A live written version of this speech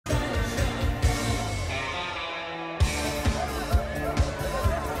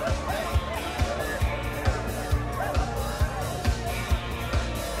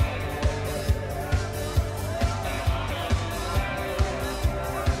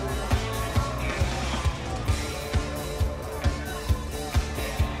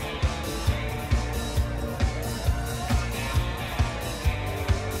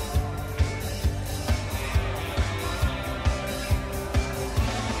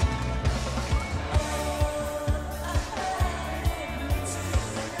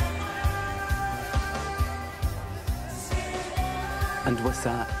And with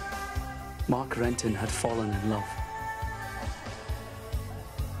that, Mark Renton had fallen in love.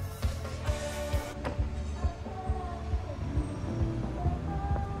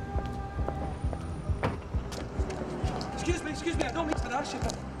 Excuse me, I don't mean to harass you,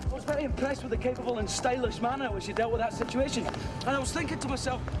 but I was very impressed with the capable and stylish manner in which you dealt with that situation. And I was thinking to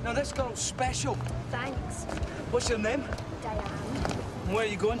myself, now this girl's special. Thanks. What's your name? Diane. And where are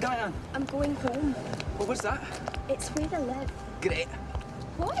you going, Diane? I'm going home. Well, what's that? It's where I live. Great.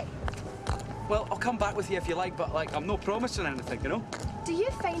 What? Well, I'll come back with you if you like, but, like, I'm not promising anything, you know? Do you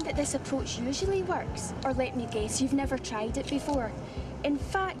find that this approach usually works? Or let me guess, you've never tried it before? In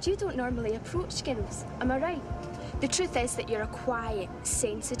fact, you don't normally approach girls. Am I right? The truth is that you're a quiet,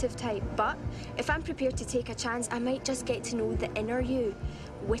 sensitive type, but if I'm prepared to take a chance, I might just get to know the inner you.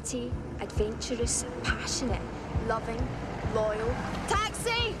 Witty, adventurous, passionate, loving, loyal.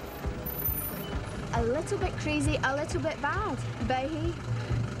 Taxi! A little bit crazy, a little bit bad. But hey,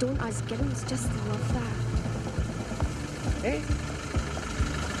 don't us girls just love that? Hey?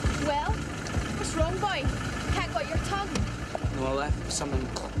 Well, what's wrong, boy? Can't got your tongue. No, I left something.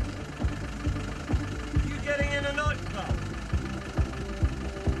 You getting in a nightclub?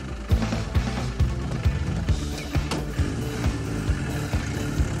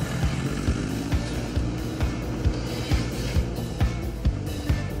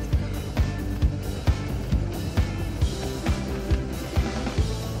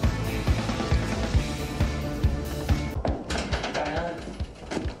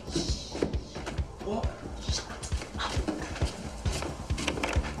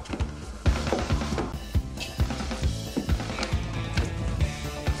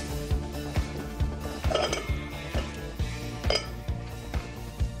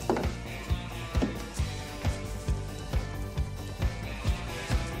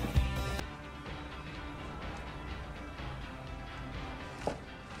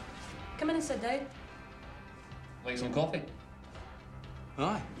 Come in and sit down. Like some coffee?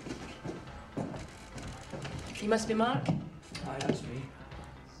 Aye. You must be Mark. Aye, that's me.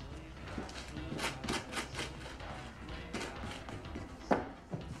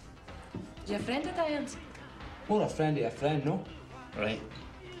 You a friend of Diane's? More a friend of a friend, no? Right.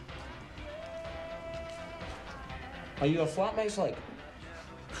 Are you a flatmates like?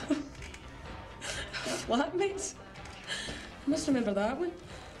 Flatmates? I must remember that one.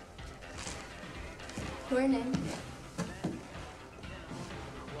 Morning.